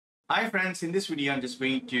Hi friends, in this video I'm just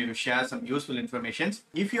going to share some useful information.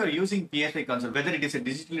 If you are using PS5 console, whether it is a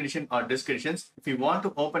digital edition or disc editions, if you want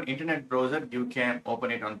to open internet browser, you can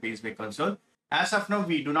open it on PS5 console. As of now,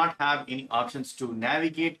 we do not have any options to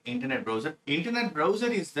navigate internet browser. Internet browser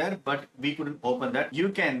is there, but we couldn't open that. You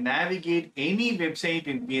can navigate any website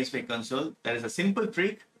in PS5 console. That is a simple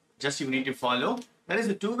trick, just you need to follow. That is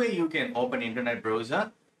the two way you can open internet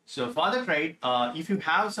browser. So for that, right, if you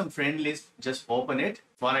have some friend list, just open it.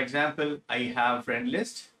 For example, I have friend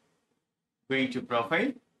list, going to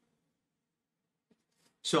profile.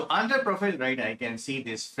 So under profile, right, I can see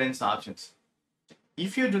this friends options.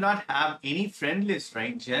 If you do not have any friend list,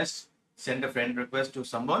 right, just send a friend request to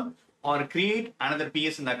someone or create another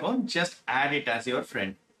PSN account, just add it as your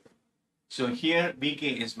friend. So here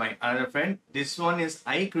BK is my other friend. This one is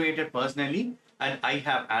I created personally and I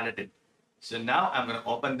have added it. So now I'm going to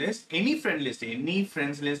open this. Any friend list, any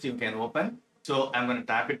friends list you can open. So I'm going to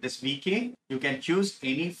tap it this VK. You can choose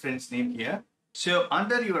any friend's name here. So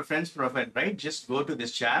under your friend's profile, right, just go to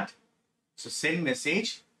this chat. So send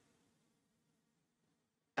message.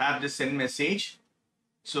 Tap this send message.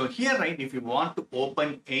 So here, right, if you want to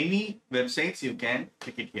open any websites, you can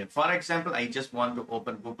click it here. For example, I just want to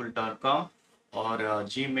open google.com or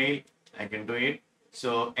Gmail. I can do it.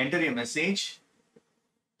 So enter a message.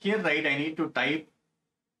 Here, right, I need to type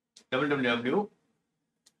www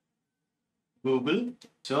Google.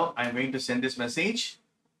 So I'm going to send this message.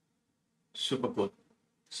 Super cool.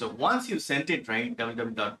 So once you sent it, right,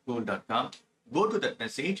 www.google.com, go to that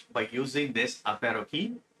message by using this up arrow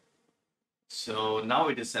key. So now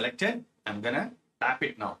it is selected. I'm gonna tap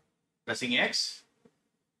it now. Pressing X.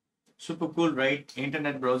 Super cool, right?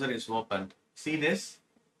 Internet browser is opened. See this?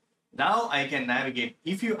 Now I can navigate.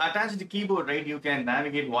 If you attach the keyboard, right, you can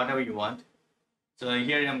navigate whatever you want. So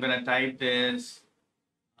here I'm gonna type this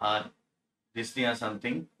Disney or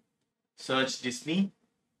something. Search Disney.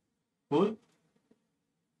 Cool.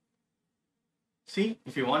 See,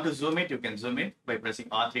 if you want to zoom it, you can zoom it by pressing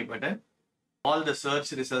R3 button. All the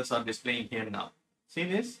search results are displaying here now. See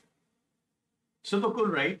this? Super cool,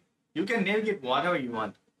 right? You can navigate whatever you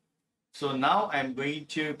want. So now I'm going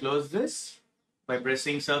to close this by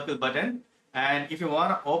pressing circle button. And if you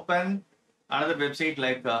want to open another website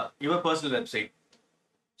like your personal website.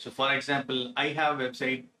 So for example, I have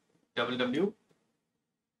website www.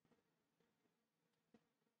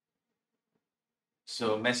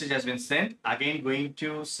 So message has been sent. Again, going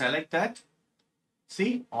to select that.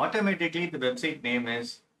 See, automatically the website name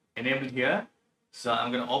is enabled here. So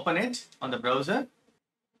I'm going to open it on the browser.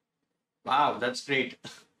 Wow, that's great.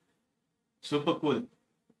 Super cool.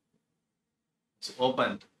 It's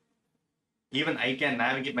opened. Even I can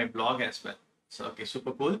navigate my blog as well. So, okay,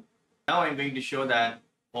 super cool. Now I'm going to show that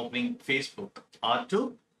opening Facebook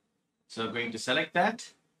R2. So I'm going to select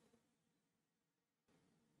that.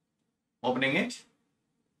 Opening it.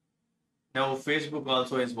 Now Facebook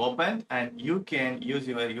also is opened and you can use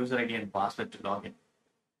your user ID and password to log in.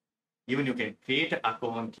 Even you can create an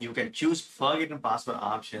account. You can choose forgotten password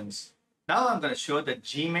options. Now I'm going to show the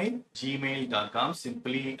Gmail, gmail.com.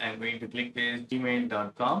 Simply, I'm going to click this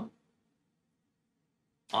gmail.com.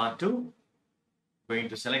 R2. Going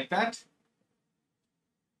to select that.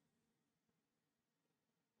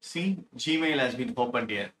 See, Gmail has been opened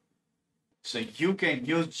here. So you can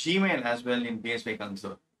use Gmail as well in PS5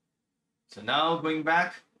 console. So now going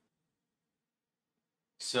back.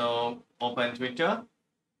 So open Twitter.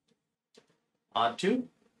 R2.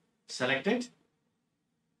 Select it.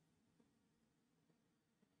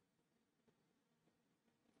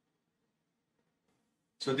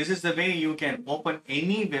 So this is the way you can open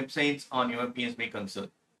any websites on your PS5 console.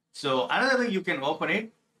 So another way you can open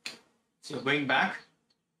it. So going back.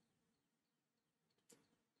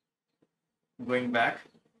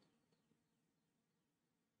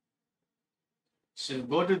 So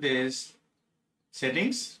go to this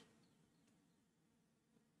settings.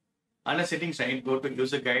 Under settings, right, go to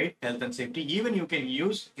user guide, health and safety. Even you can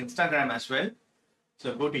use Instagram as well.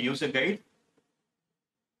 So go to user guide.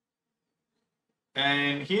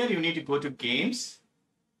 And here you need to go to games.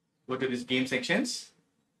 Go to this game sections.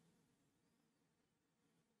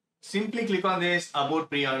 Simply click on this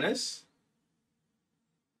about pre-orders.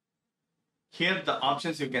 Here the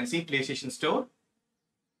options you can see PlayStation Store.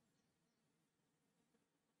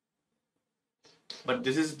 But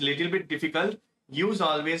this is a little bit difficult. Use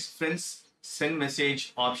always friends send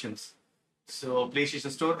message options. So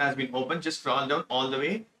PlayStation Store has been opened. Just scroll down all the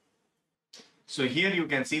way. So here you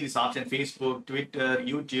can see this option: Facebook, Twitter,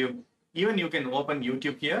 YouTube. Even you can open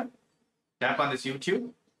YouTube here. Tap on this YouTube.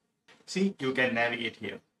 See, you can navigate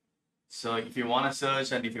here. So if you want to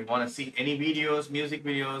search and if you want to see any videos, music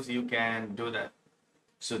videos, you can do that.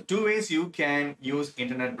 So two ways you can use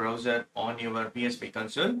internet browser on your PSP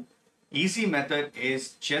console. Easy method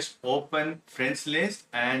is just open friends list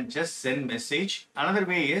and just send message. Another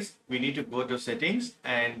way is we need to go to settings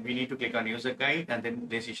and we need to click on user guide and then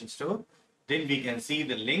PlayStation Store. Then we can see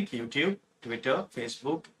the link YouTube, Twitter,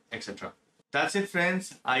 Facebook, etc. That's it,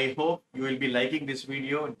 friends. I hope you will be liking this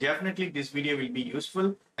video. Definitely this video will be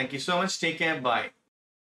useful. Thank you so much. Take care. Bye.